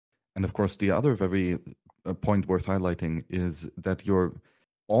And of course, the other very point worth highlighting is that you're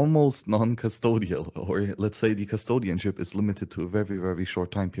almost non-custodial, or let's say the custodianship is limited to a very, very short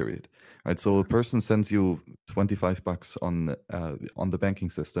time period, right? So a person sends you $25 on the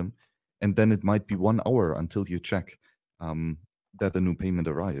banking system, and then it might be 1 hour until you check that a new payment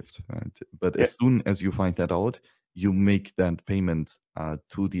arrived, right? But as soon as you find that out, you make that payment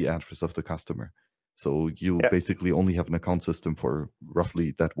to the address of the customer. So you basically only have an account system for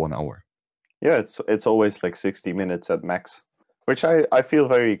roughly that 1 hour. Yeah, it's always like 60 minutes at max, which I feel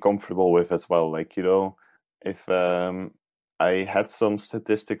very comfortable with as well. Like, you know, if I had some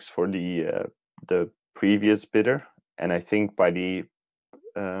statistics for the previous Bittr, and I think by the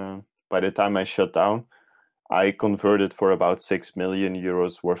time I shut down, I converted for about 6 million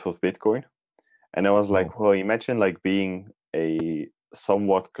euros worth of Bitcoin. And I was like, well, imagine like being a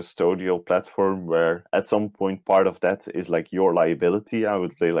somewhat custodial platform where at some point part of that is like your liability. I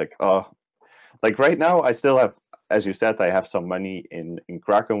would be like, like right now I still have, as you said, I have some money in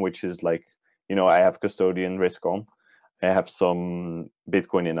Kraken, which is like, you know, I have custodian risk on. I have some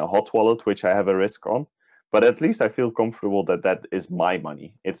Bitcoin in a hot wallet, which I have a risk on. But at least I feel comfortable that that is my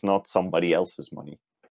money. It's not somebody else's money.